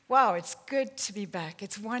Wow, it's good to be back.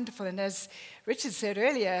 It's wonderful. And as Richard said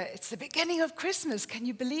earlier, it's the beginning of Christmas. Can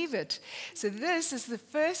you believe it? So this is the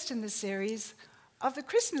first in the series of the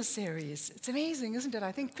Christmas series. It's amazing, isn't it?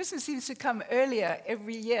 I think Christmas seems to come earlier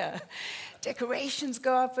every year. Decorations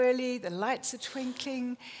go up early, the lights are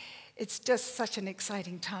twinkling. It's just such an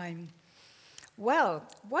exciting time. Well,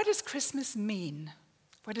 what does Christmas mean?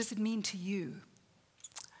 What does it mean to you?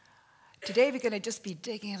 Today we're going to just be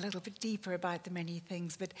digging a little bit deeper about the many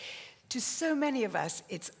things, but to so many of us,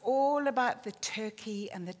 it's all about the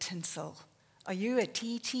turkey and the tinsel. Are you a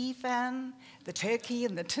TT fan? The turkey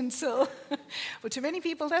and the tinsel? Well, to many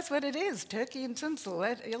people, that's what it is, turkey and tinsel.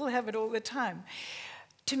 You'll have it all the time.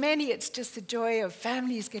 To many, it's just the joy of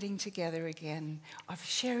families getting together again, of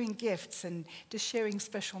sharing gifts and just sharing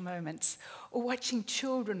special moments, or watching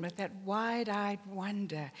children with that wide-eyed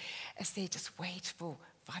wonder as they just wait for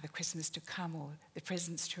Father Christmas to come or the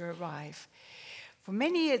presents to arrive. For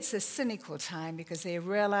many, it's a cynical time because they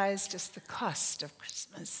realize just the cost of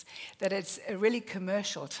Christmas, that it's a really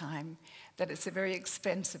commercial time, that it's a very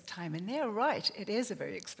expensive time. And they're right, it is a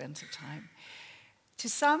very expensive time. To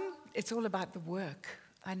some, it's all about the work.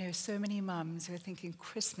 I know so many mums who are thinking,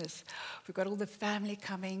 Christmas, we've got all the family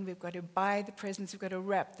coming, we've got to buy the presents, we've got to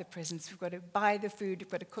wrap the presents, we've got to buy the food,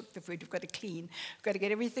 we've got to cook the food, we've got to clean, we've got to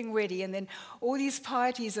get everything ready, and then all these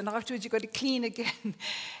parties, and afterwards you've got to clean again.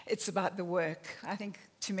 It's about the work. I think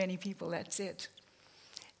to many people that's it.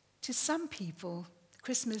 To some people,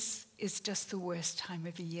 Christmas is just the worst time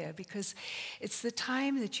of the year because it's the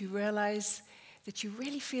time that you realize that you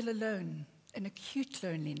really feel alone, an acute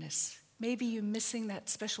loneliness. Maybe you're missing that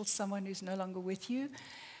special someone who's no longer with you.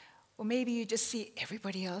 Or maybe you just see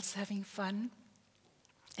everybody else having fun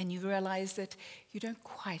and you realize that you don't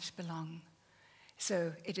quite belong.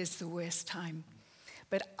 So it is the worst time.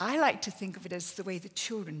 But I like to think of it as the way the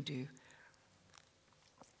children do.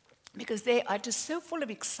 Because they are just so full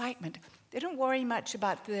of excitement. They don't worry much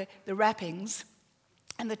about the wrappings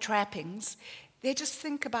and the trappings. They just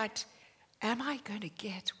think about, am I going to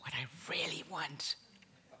get what I really want?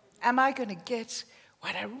 Am I going to get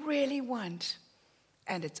what I really want?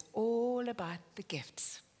 And it's all about the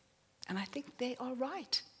gifts. And I think they are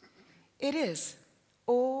right. It is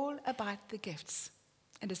all about the gifts.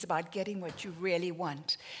 And it's about getting what you really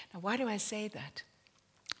want. Now, why do I say that?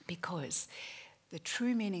 Because the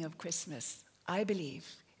true meaning of Christmas, I believe,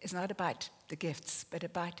 is not about the gifts, but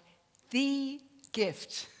about the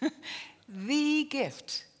gift. The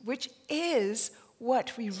gift, which is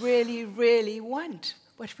what we really, really want.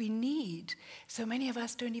 What we need. So many of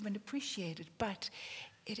us don't even appreciate it, but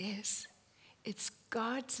it is. It's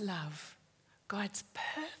God's love, God's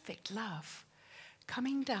perfect love,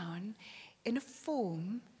 coming down in a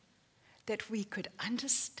form that we could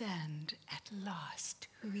understand at last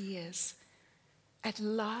who He is. At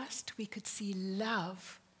last we could see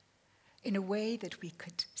love in a way that we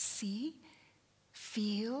could see,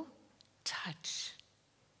 feel, touch.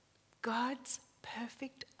 God's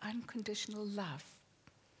perfect, unconditional love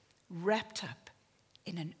wrapped up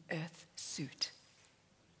in an earth suit.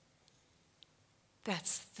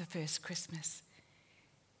 That's the first Christmas.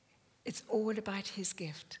 It's all about His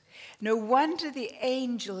gift. No wonder the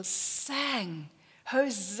angels sang,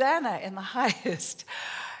 Hosanna in the highest.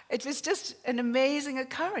 It was just an amazing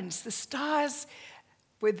occurrence. The stars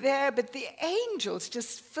were there, but the angels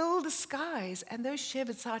just filled the skies. And those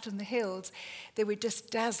shepherds out on the hills, they were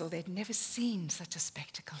just dazzled. They'd never seen such a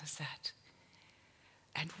spectacle as that.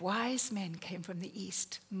 And wise men came from the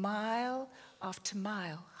east, mile after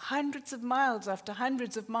mile, hundreds of miles after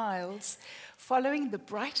hundreds of miles, following the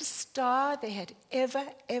brightest star they had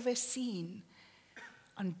ever seen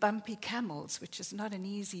on bumpy camels, which is not an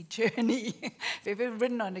easy journey. If you've ever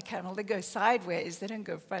ridden on a camel, they go sideways, they don't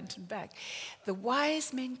go front and back. The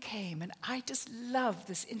wise men came, and I just love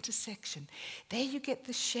this intersection. There you get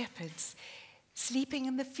the shepherds sleeping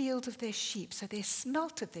in the fields of their sheep, so they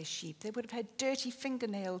smelt of their sheep. They would have had dirty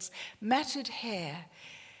fingernails, matted hair,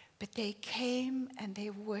 but they came and they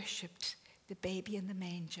worshipped the baby in the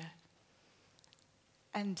manger.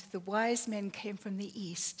 And the wise men came from the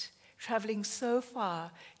east, traveling so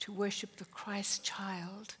far to worship the Christ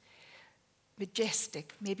child,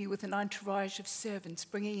 majestic, maybe with an entourage of servants,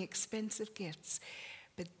 bringing expensive gifts.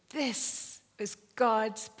 But this is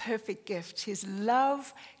God's perfect gift, His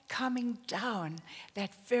love coming down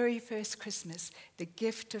that very first Christmas, the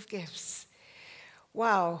gift of gifts.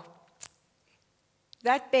 Wow.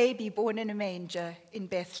 That baby born in a manger in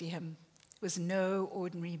Bethlehem was no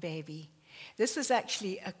ordinary baby. This was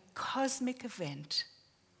actually a cosmic event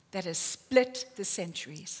that has split the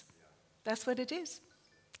centuries. That's what it is.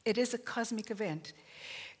 It is a cosmic event.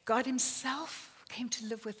 God Himself came to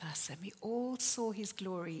live with us, and we all saw his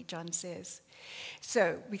glory, John says.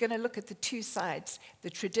 So we're going to look at the two sides, the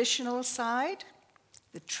traditional side,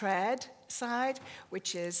 the trad side,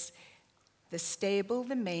 which is the stable,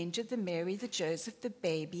 the manger, the Mary, the Joseph, the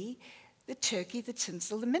baby, the turkey, the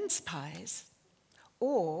tinsel, the mince pies.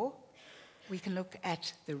 Or we can look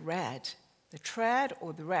at the rad, the trad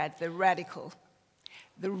or the rad, the radical,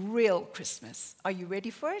 the real Christmas. Are you ready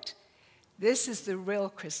for it? This is the real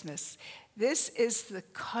Christmas. This is the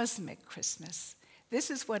cosmic Christmas. This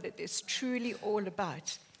is what it is truly all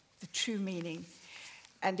about, the true meaning.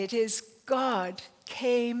 And it is God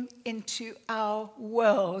came into our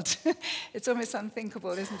world. It's almost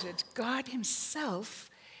unthinkable, isn't it? God himself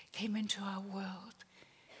came into our world.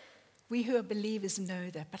 We who are believers know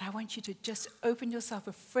that, but I want you to just open yourself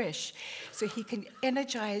afresh so he can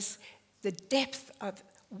energize the depth of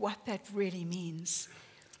what that really means.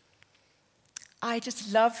 I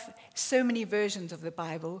just love so many versions of the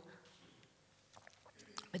Bible,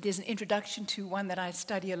 but there's an introduction to one that I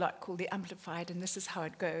study a lot called the Amplified, and this is how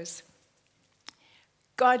it goes.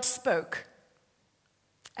 God spoke,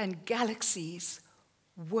 and galaxies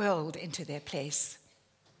whirled into their place.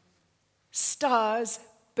 Stars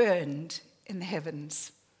burned in the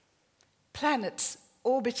heavens. Planets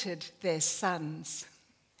orbited their suns.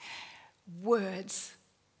 Words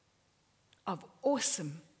of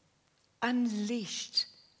awesome, unleashed,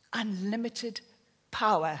 unlimited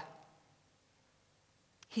power.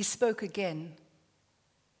 He spoke again,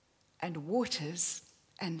 and waters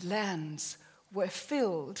and lands were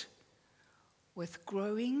filled with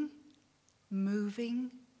growing, moving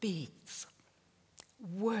beings.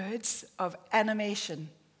 Words of animation,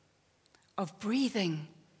 of breathing,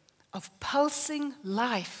 of pulsing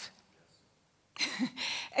life.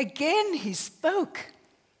 Again he spoke.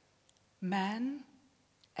 Man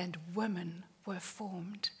and woman were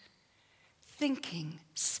formed, thinking,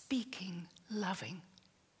 speaking, loving.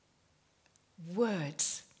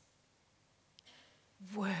 Words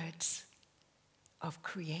of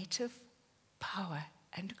creative power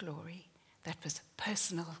and glory that was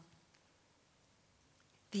personal.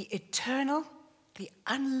 The eternal, the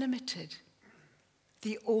unlimited,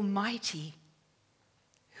 the almighty,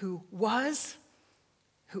 who was,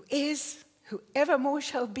 who is, who evermore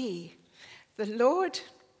shall be, the Lord,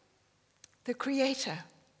 the creator,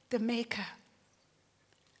 the maker.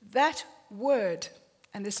 That word,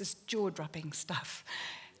 and this is jaw-dropping stuff,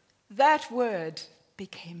 that word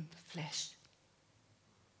became flesh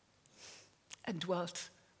and dwelt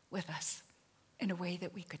with us in a way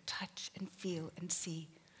that we could touch and feel and see.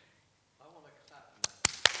 I want to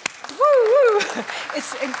clap. Woo!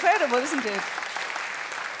 It's incredible, isn't it?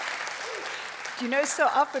 You know, so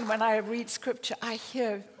often when I read scripture, I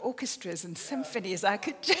hear orchestras and symphonies. I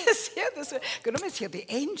could just hear this. I could almost hear the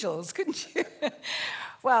angels, couldn't you?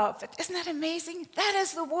 Wow, but isn't that amazing? That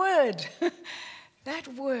is the word. That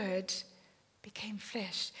word became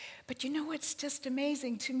flesh. But you know what's just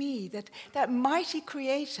amazing to me? That mighty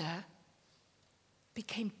creator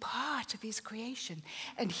became part of his creation.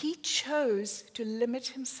 And he chose to limit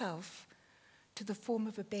himself to the form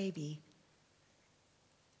of a baby,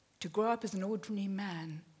 to grow up as an ordinary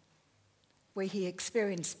man, where he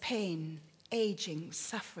experienced pain, aging,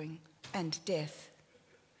 suffering, and death.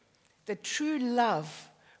 The true love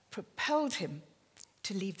propelled him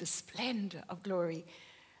to leave the splendor of glory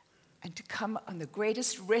and to come on the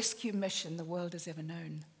greatest rescue mission the world has ever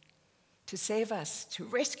known, to save us, to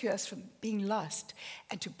rescue us from being lost,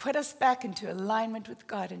 and to put us back into alignment with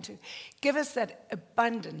God and to give us that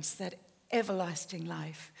abundance, that everlasting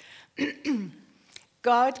life.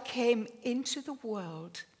 God came into the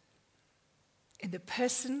world in the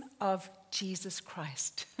person of Jesus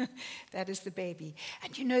Christ. That is the baby.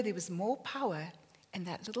 And you know there was more power in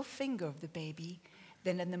that little finger of the baby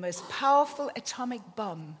than in the most powerful atomic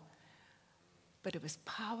bomb. But it was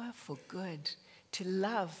power for good, to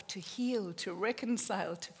love, to heal, to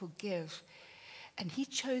reconcile, to forgive. And he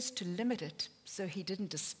chose to limit it so he didn't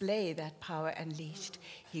display that power unleashed.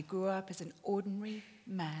 He grew up as an ordinary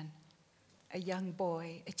man, a young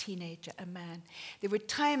boy, a teenager, a man. There were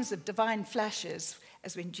times of divine flashes,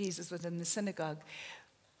 as when Jesus was in the synagogue,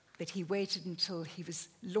 but he waited until he was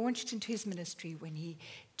launched into his ministry when he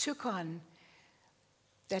took on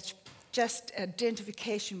that just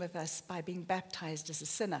identification with us by being baptized as a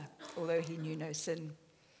sinner, although he knew no sin.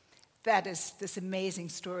 That is this amazing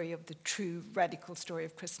story of the true radical story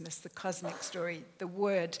of Christmas, the cosmic story, the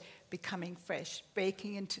word becoming fresh,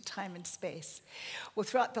 breaking into time and space. Well,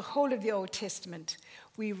 throughout the whole of the Old Testament,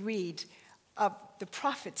 we read of the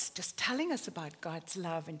prophets just telling us about God's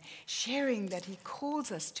love and sharing that he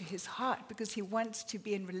calls us to his heart because he wants to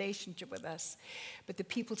be in relationship with us. But the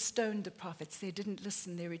people stoned the prophets. They didn't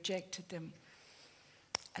listen. They rejected them.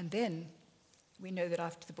 And then we know that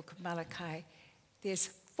after the book of Malachi, there's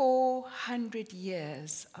 400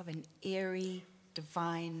 years of an eerie,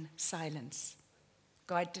 divine silence.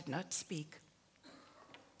 God did not speak.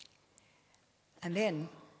 And then,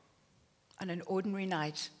 on an ordinary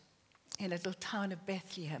night, in a little town of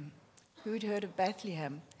Bethlehem, who'd heard of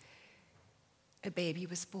Bethlehem? A baby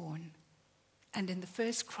was born. And in the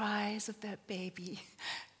first cries of that baby,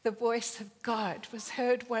 the voice of God was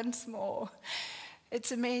heard once more.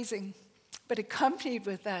 It's amazing. But accompanied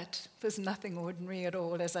with that was nothing ordinary at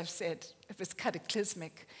all, as I've said. It was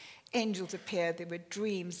cataclysmic. Angels appeared, there were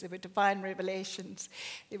dreams, there were divine revelations.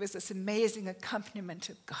 There was this amazing accompaniment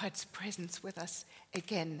of God's presence with us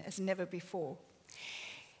again, as never before.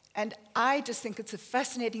 And I just think it's a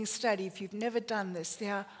fascinating study. If you've never done this,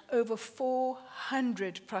 there are over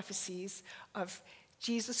 400 prophecies of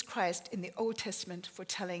Jesus Christ in the Old Testament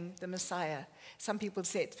foretelling the Messiah. Some people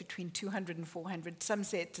say it's between 200 and 400. Some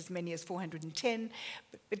say it's as many as 410.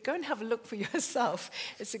 But go and have a look for yourself.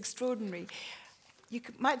 It's extraordinary. You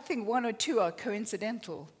might think one or two are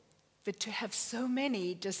coincidental, but to have so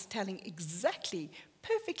many just telling exactly,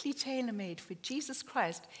 perfectly tailor-made for Jesus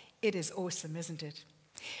Christ, it is awesome, isn't it?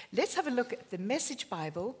 Let's have a look at the Message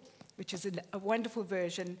Bible, which is a wonderful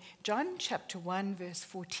version, John chapter 1, verse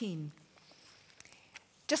 14.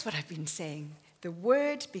 Just what I've been saying. The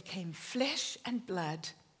Word became flesh and blood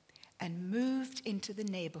and moved into the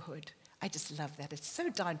neighborhood. I just love that. It's so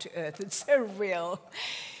down to earth. It's so real.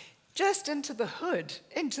 Just into the hood,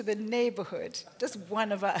 into the neighborhood, just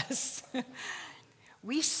one of us.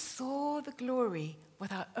 We saw the glory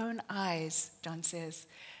with our own eyes, John says,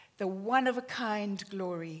 the one-of-a-kind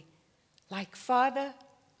glory, like Father,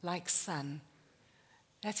 like Son.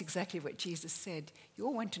 That's exactly what Jesus said. You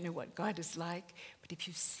all want to know what God is like, but if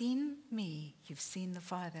you've seen me, you've seen the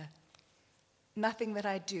Father. Nothing that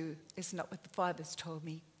I do is not what the Father's told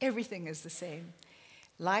me. Everything is the same.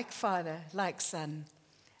 Like Father, like Son.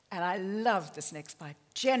 And I love this next part.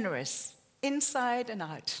 Generous, inside and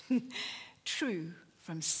out. True,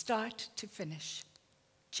 from start to finish.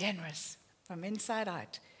 Generous, from inside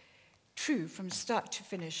out. True, from start to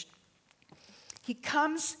finish. He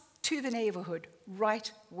comes to the neighborhood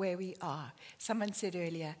right where we are. Someone said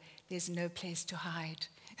earlier, there's no place to hide.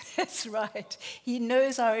 That's right. He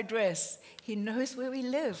knows our address. He knows where we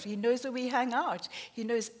live. He knows where we hang out. He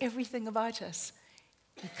knows everything about us.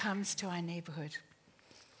 He comes to our neighborhood.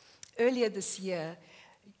 Earlier this year,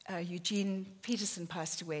 Eugene Peterson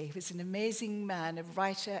passed away. He was an amazing man, a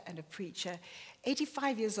writer and a preacher,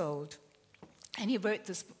 85 years old. And he wrote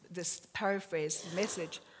this paraphrase,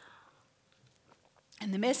 Message.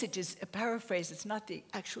 And the Message is a paraphrase. It's not the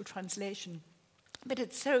actual translation. But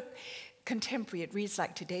it's so contemporary. It reads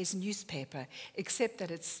like today's newspaper, except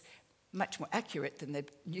that it's much more accurate than the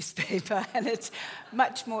newspaper, and it's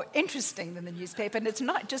much more interesting than the newspaper. And it's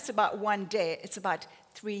not just about one day. It's about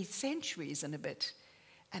 3 centuries and a bit.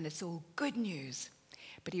 And it's all good news.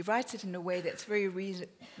 But he writes it in a way that's very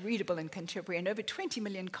readable and contemporary, and over 20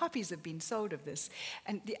 million copies have been sold of this.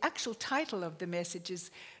 And the actual title of the message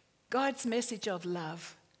is God's Message of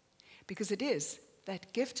Love, because it is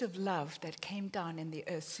that gift of love that came down in the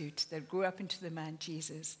earth suit that grew up into the man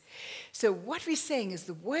Jesus. So what we're saying is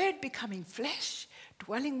the Word becoming flesh,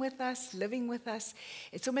 dwelling with us, living with us.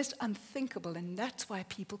 It's almost unthinkable, and that's why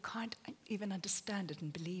people can't even understand it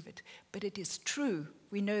and believe it. But it is true.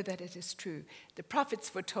 We know that it is true. The prophets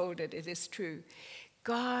foretold it. It is true.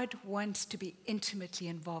 God wants to be intimately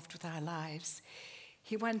involved with our lives.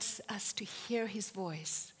 He wants us to hear his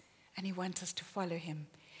voice, and he wants us to follow him.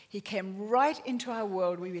 He came right into our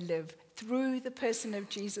world where we live through the person of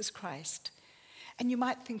Jesus Christ. And you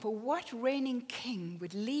might think, well, what reigning king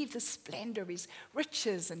would leave the splendor of his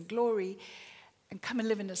riches and glory and come and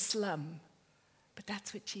live in a slum? But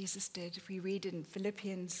that's what Jesus did. We read in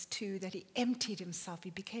Philippians 2 that he emptied himself. He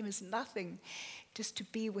became as nothing just to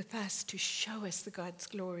be with us, to show us the God's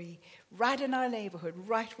glory right in our neighborhood,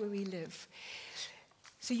 right where we live.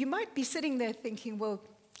 So you might be sitting there thinking, well,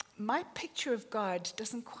 my picture of God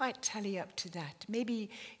doesn't quite tally up to that.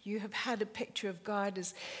 Maybe you have had a picture of God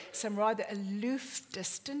as some rather aloof,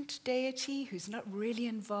 distant deity who's not really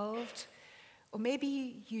involved. Or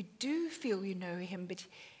maybe you do feel you know him, but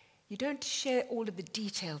you don't share all of the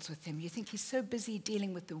details with him. You think he's so busy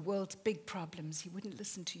dealing with the world's big problems, he wouldn't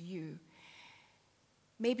listen to you.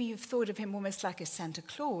 Maybe you've thought of him almost like a Santa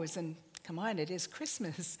Claus, and come on, it is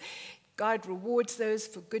Christmas. God rewards those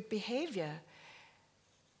for good behavior.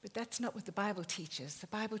 But that's not what the Bible teaches. The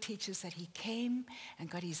Bible teaches that he came and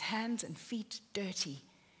got his hands and feet dirty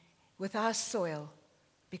with our soil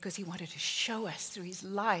because he wanted to show us through his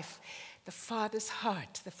life the Father's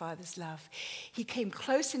heart, the Father's love. He came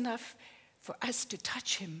close enough for us to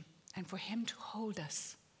touch him and for him to hold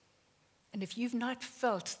us. And if you've not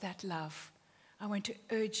felt that love, I want to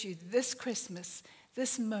urge you this Christmas,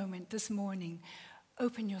 this moment, this morning,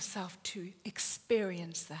 open yourself to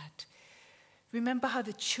experience that. Remember how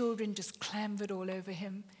the children just clambered all over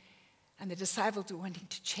him and the disciples were wanting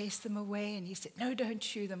to chase them away, and he said, no, don't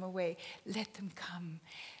shoo them away. Let them come.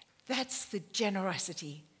 That's the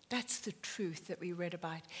generosity. That's the truth that we read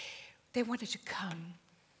about. They wanted to come.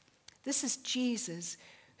 This is Jesus,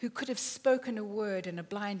 who could have spoken a word and a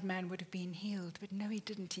blind man would have been healed. But no, he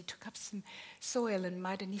didn't. He took up some soil and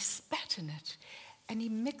mud and he spat in it. And he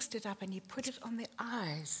mixed it up and he put it on the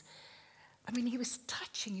eyes. I mean, he was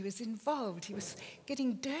touching. He was involved. He was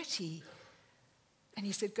getting dirty. And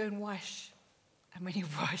he said, go and wash. And when he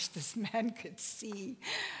washed, this man could see.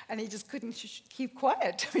 And he just couldn't keep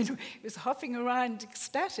quiet. I mean, he was hopping around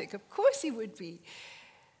ecstatic. Of course he would be.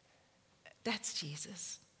 That's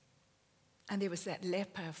Jesus. And there was that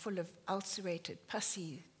leper full of ulcerated,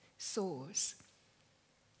 pussy sores,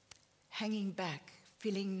 hanging back,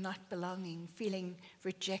 feeling not belonging, feeling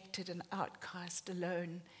rejected and outcast,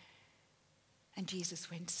 alone. And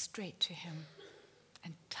Jesus went straight to him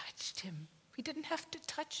and touched him. We didn't have to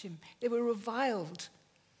touch him. They were reviled.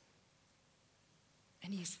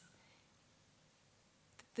 And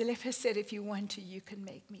the leper said, if you want to, you can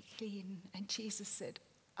make me clean. And Jesus said,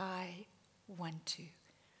 I want to.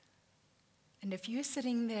 And if you're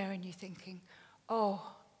sitting there and you're thinking,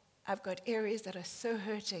 oh, I've got areas that are so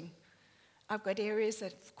hurting. I've got areas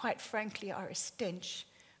that, quite frankly, are a stench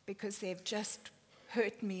because they've just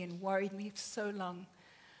hurt me and worried me for so long.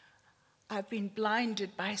 I've been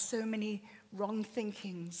blinded by so many wrong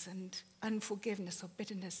thinkings and unforgiveness or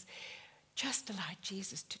bitterness. Just allow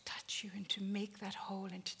Jesus to touch you and to make that whole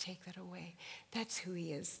and to take that away. That's who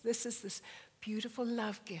he is. This is this beautiful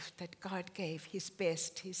love gift that God gave, his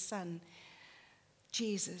best, his son,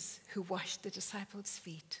 Jesus, who washed the disciples'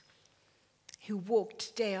 feet, who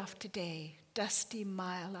walked day after day, dusty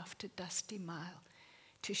mile after dusty mile,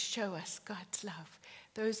 to show us God's love.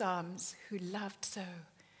 Those arms who loved so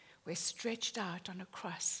were stretched out on a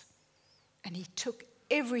cross, and he took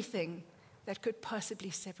everything that could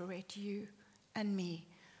possibly separate you and me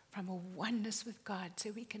from a oneness with God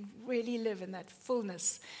so we can really live in that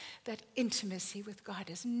fullness, that intimacy with God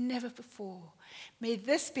as never before. May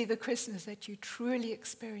this be the Christmas that you truly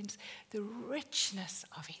experience the richness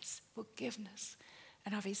of his forgiveness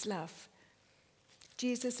and of his love.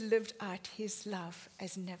 Jesus lived out his love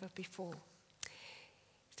as never before.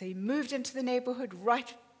 So he moved into the neighborhood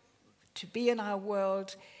right to be in our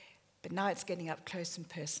world, but now it's getting up close and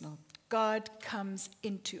personal. God comes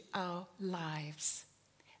into our lives.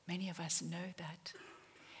 Many of us know that.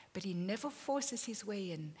 But he never forces his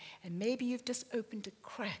way in. And maybe you've just opened a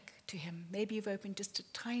crack to him. Maybe you've opened just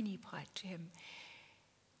a tiny part to him.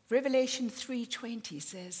 Revelation 3:20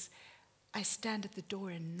 says, I stand at the door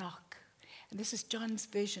and knock. And this is John's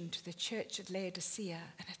vision to the church at Laodicea.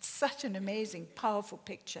 And it's such an amazing, powerful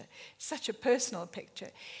picture. Such a personal picture.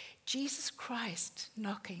 Jesus Christ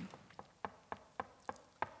knocking.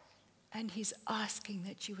 And he's asking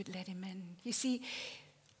that you would let him in. You see,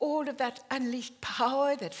 all of that unleashed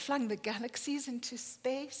power that flung the galaxies into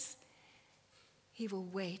space, he will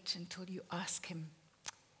wait until you ask him.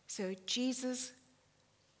 So Jesus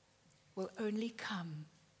will only come.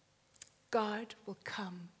 God will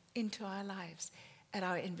come into our lives at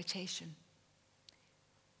our invitation.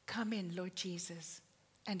 Come in, Lord Jesus.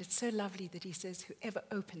 And it's so lovely that he says, whoever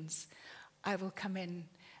opens, I will come in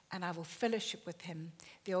and I will fellowship with him.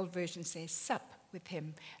 The old version says, sup with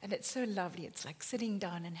him. And it's so lovely. It's like sitting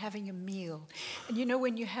down and having a meal. And you know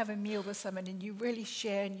when you have a meal with someone and you really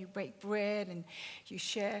share and you break bread and you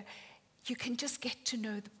share, you can just get to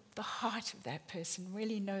know the heart of that person,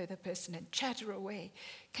 really know the person and chatter away.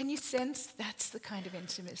 Can you sense that's the kind of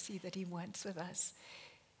intimacy that he wants with us,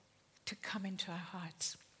 to come into our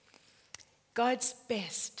hearts? God's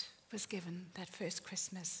best was given that first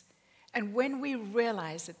Christmas. And when we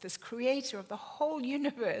realize that this creator of the whole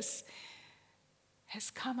universe has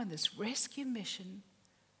come on this rescue mission,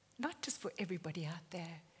 not just for everybody out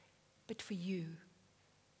there, but for you,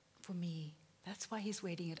 for me. That's why he's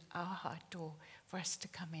waiting at our heart door for us to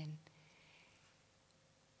come in.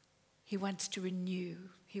 He wants to renew.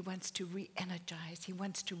 He wants to re-energize. He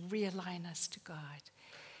wants to realign us to God.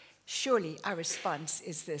 Surely our response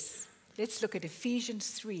is this. Let's look at Ephesians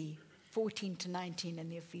 3, 14 to 19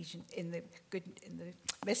 in the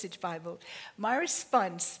Message Bible. My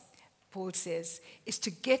response, Paul says, is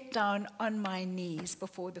to get down on my knees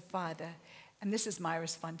before the Father. And this is my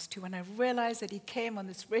response too. When I realize that he came on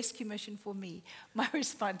this rescue mission for me, my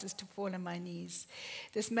response is to fall on my knees.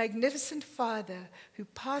 This magnificent Father who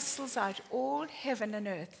parcels out all heaven and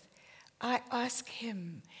earth, I ask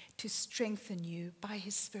him to strengthen you by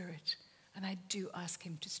his Spirit. And I do ask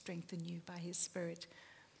him to strengthen you by his Spirit.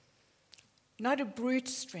 Not a brute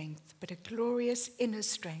strength, but a glorious inner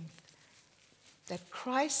strength. That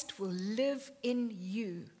Christ will live in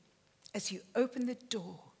you as you open the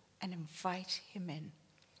door and invite him in.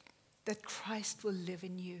 That Christ will live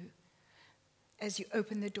in you as you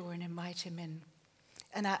open the door and invite him in.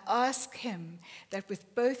 And I ask him that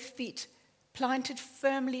with both feet planted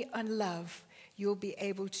firmly on love, you'll be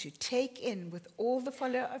able to take in with all the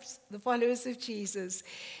followers of Jesus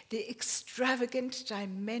the extravagant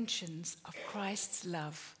dimensions of Christ's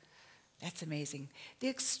love. That's amazing. The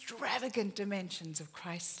extravagant dimensions of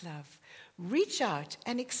Christ's love. Reach out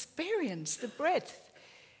and experience the breadth.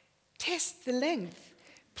 Test the length,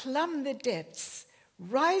 plumb the depths,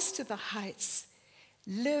 rise to the heights,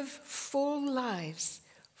 live full lives,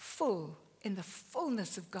 full in the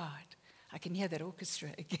fullness of God. I can hear that orchestra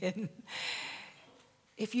again.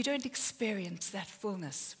 If you don't experience that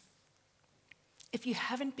fullness, if you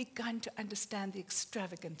haven't begun to understand the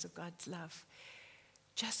extravagance of God's love,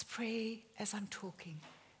 just pray as I'm talking,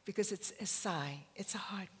 because it's a sigh, it's a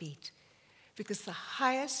heartbeat, because the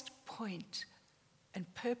highest point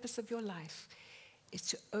and purpose of your life is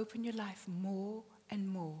to open your life more and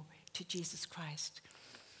more to Jesus Christ.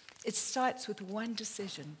 It starts with one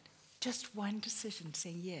decision, just one decision,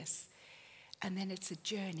 saying yes. And then it's a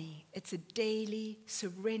journey. It's a daily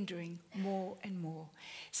surrendering more and more.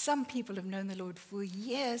 Some people have known the Lord for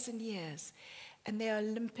years and years, and they are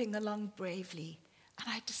limping along bravely.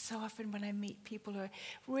 And I just so often, when I meet people who are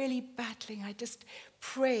really battling, I just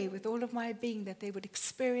pray with all of my being that they would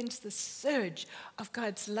experience the surge of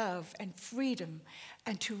God's love and freedom,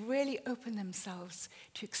 and to really open themselves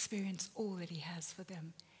to experience all that he has for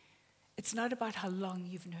them. It's not about how long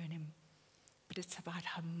you've known him, but it's about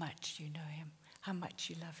how much you know him, how much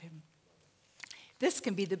you love him. This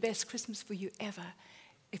can be the best Christmas for you ever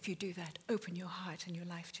if you do that. Open your heart and your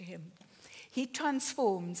life to him. He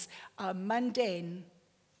transforms our mundane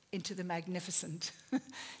into the magnificent.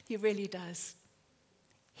 He really does.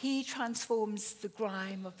 He transforms the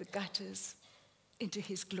grime of the gutters into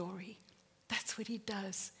his glory. That's what he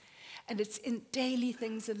does. And it's in daily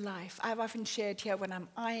things in life. I've often shared here when I'm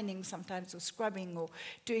ironing sometimes, or scrubbing, or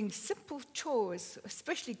doing simple chores,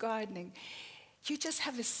 especially gardening, you just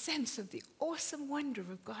have a sense of the awesome wonder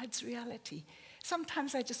of God's reality.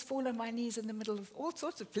 Sometimes I just fall on my knees in the middle of all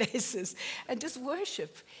sorts of places and just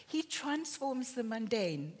worship. He transforms the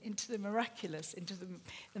mundane into the miraculous, into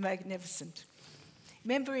the magnificent.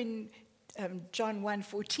 Remember in John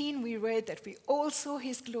 1:14, we read that we all saw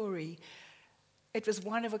his glory. It was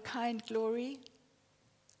one-of-a-kind glory.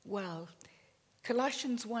 Well,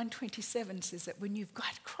 Colossians 1:27 says that when you've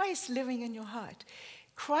got Christ living in your heart,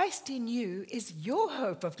 Christ in you is your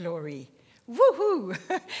hope of glory. Woohoo!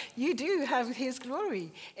 You do have his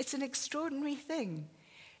glory. It's an extraordinary thing.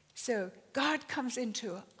 So God comes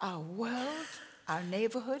into our world, our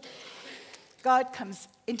neighborhood. God comes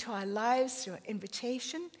into our lives through an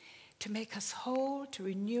invitation to make us whole, to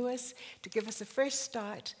renew us, to give us a fresh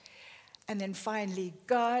start. And then finally,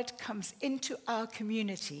 God comes into our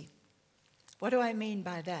community. What do I mean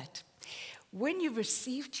by that? When you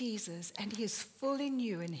receive Jesus and he is full in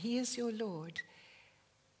you and he is your Lord,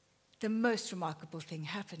 the most remarkable thing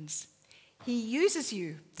happens. He uses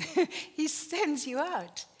you. He sends you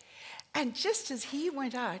out. And just as he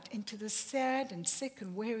went out into the sad and sick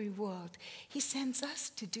and weary world, he sends us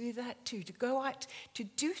to do that too, to go out, to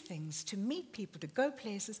do things, to meet people, to go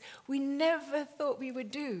places we never thought we would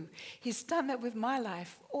do. He's done that with my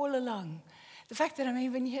life all along. The fact that I'm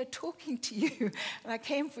even here talking to you, and I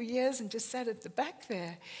came for years and just sat at the back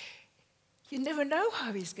there, you never know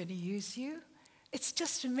how he's going to use you. It's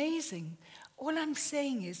just amazing. All I'm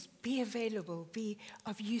saying is be available, be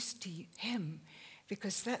of use to him,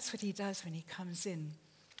 because that's what he does when he comes in.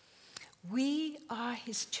 We are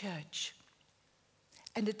his church,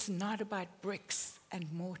 and it's not about bricks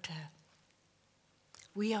and mortar.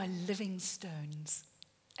 We are living stones,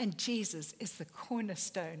 and Jesus is the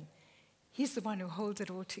cornerstone. He's the one who holds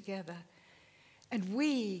it all together. And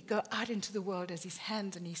we go out into the world as his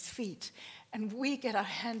hands and his feet, and we get our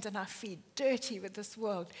hands and our feet dirty with this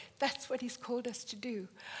world. That's what he's called us to do.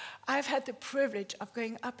 I've had the privilege of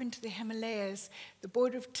going up into the Himalayas, the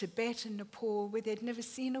border of Tibet and Nepal, where they'd never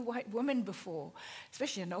seen a white woman before,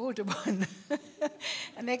 especially an older one.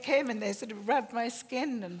 And they came and they sort of rubbed my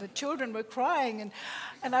skin, and the children were crying.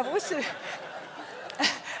 And I've also...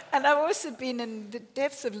 And I've also been in the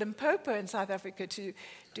depths of Limpopo in South Africa to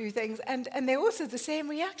do things, and they're also the same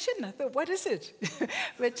reaction. I thought, what is it?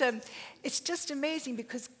 But it's just amazing,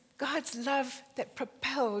 because God's love that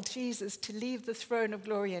propelled Jesus to leave the throne of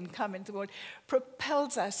glory and come into the world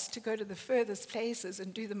propels us to go to the furthest places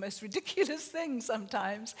and do the most ridiculous things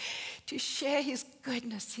sometimes, to share his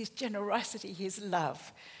goodness, his generosity, his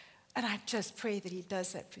love. And I just pray that he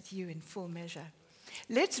does that with you in full measure.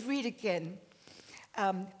 Let's read again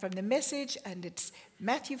from the Message, and it's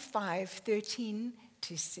Matthew 5:13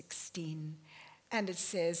 to 16. And it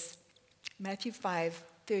says, Matthew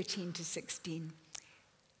 5:13 to 16,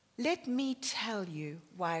 "Let me tell you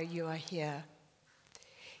why you are here.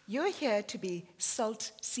 You're here to be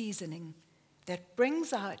salt seasoning that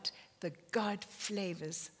brings out the God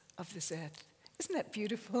flavors of this earth." Isn't that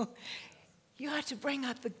beautiful? You are to bring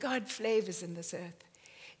out the God flavors in this earth.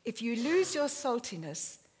 If you lose your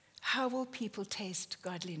saltiness, how will people taste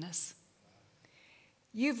godliness?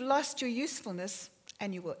 You've lost your usefulness,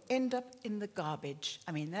 and you will end up in the garbage.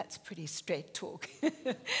 I mean, that's pretty straight talk.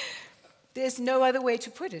 There's no other way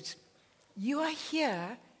to put it. You are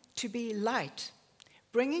here to be light,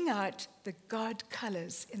 bringing out the God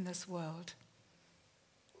colors in this world.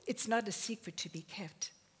 It's not a secret to be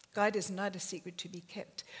kept. God is not a secret to be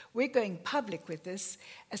kept. We're going public with this,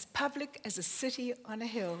 as public as a city on a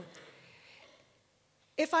hill.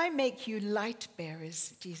 If I make you light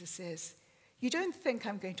bearers, Jesus says, you don't think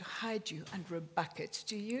I'm going to hide you under a bucket,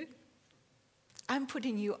 do you? I'm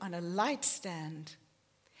putting you on a light stand.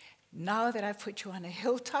 Now that I've put you on a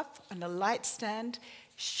hilltop, on a light stand,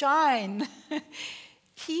 shine.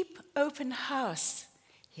 Keep open house.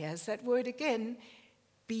 Here's that word again.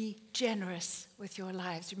 Be generous with your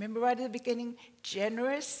lives. Remember right at the beginning,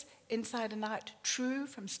 generous inside and out, true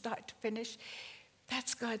from start to finish.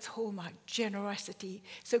 That's God's hallmark, generosity.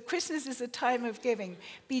 So Christmas is a time of giving.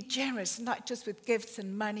 Be generous, not just with gifts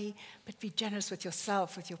and money, but be generous with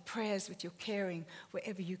yourself, with your prayers, with your caring,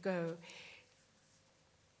 wherever you go.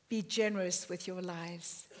 Be generous with your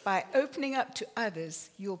lives. By opening up to others,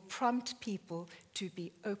 you'll prompt people to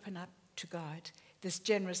be open up to God, this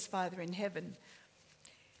generous Father in heaven.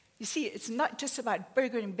 You see, it's not just about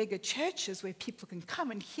bigger and bigger churches where people can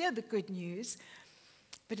come and hear the good news,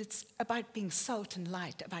 but it's about being salt and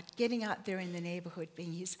light, about getting out there in the neighborhood,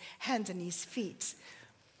 being his hands and his feet.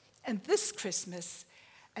 And this Christmas,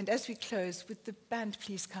 and as we close, would the band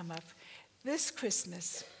please come up? This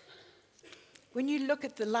Christmas, when you look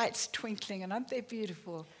at the lights twinkling, and aren't they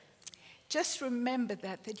beautiful? Just remember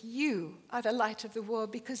that you are the light of the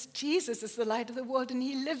world, because Jesus is the light of the world and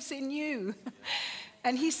he lives in you.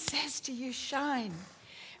 And he says to you, shine.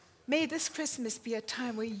 May this Christmas be a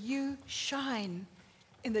time where you shine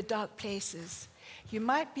in the dark places. You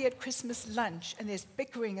might be at Christmas lunch and there's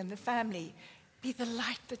bickering in the family. Be the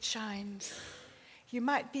light that shines. You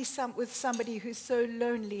might be with somebody who's so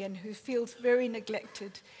lonely and who feels very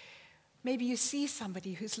neglected. Maybe you see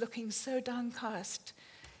somebody who's looking so downcast.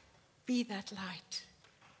 Be that light.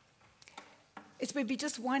 It would be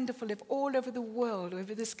just wonderful if all over the world,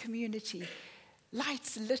 over this community,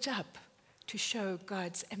 lights lit up to show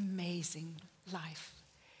God's amazing life.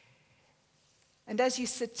 And as you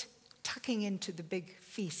sit tucking into the big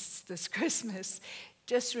feasts this Christmas,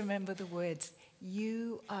 just remember the words,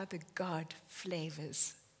 you are the God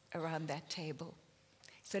flavors around that table.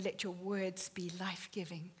 So let your words be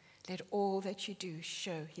life-giving. Let all that you do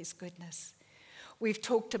show his goodness. We've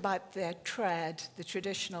talked about the trad, the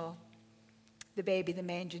traditional, the baby, the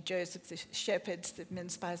manger, Joseph, the shepherds, the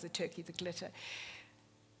mince pies, the turkey, the glitter.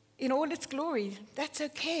 In all its glory, that's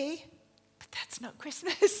okay, but that's not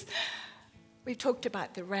Christmas. We've talked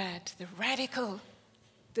about the radical,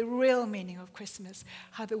 the real meaning of Christmas,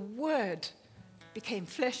 how the Word became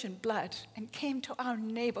flesh and blood and came to our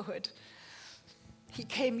neighborhood. He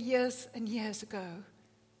came years and years ago,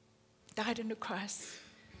 died on the cross,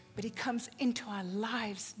 but he comes into our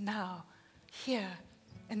lives now, here,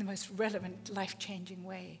 in the most relevant, life-changing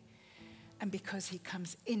way. And because he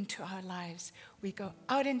comes into our lives, we go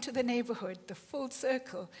out into the neighborhood, the full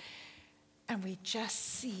circle, and we just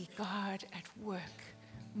see God at work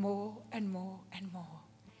more and more and more.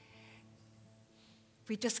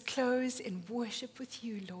 We just close in worship with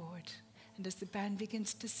you, Lord. And as the band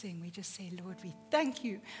begins to sing, we just say, Lord, we thank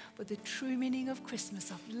you for the true meaning of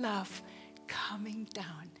Christmas, of love coming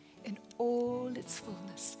down in all its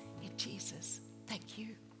fullness in Jesus. Thank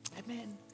you. Amen.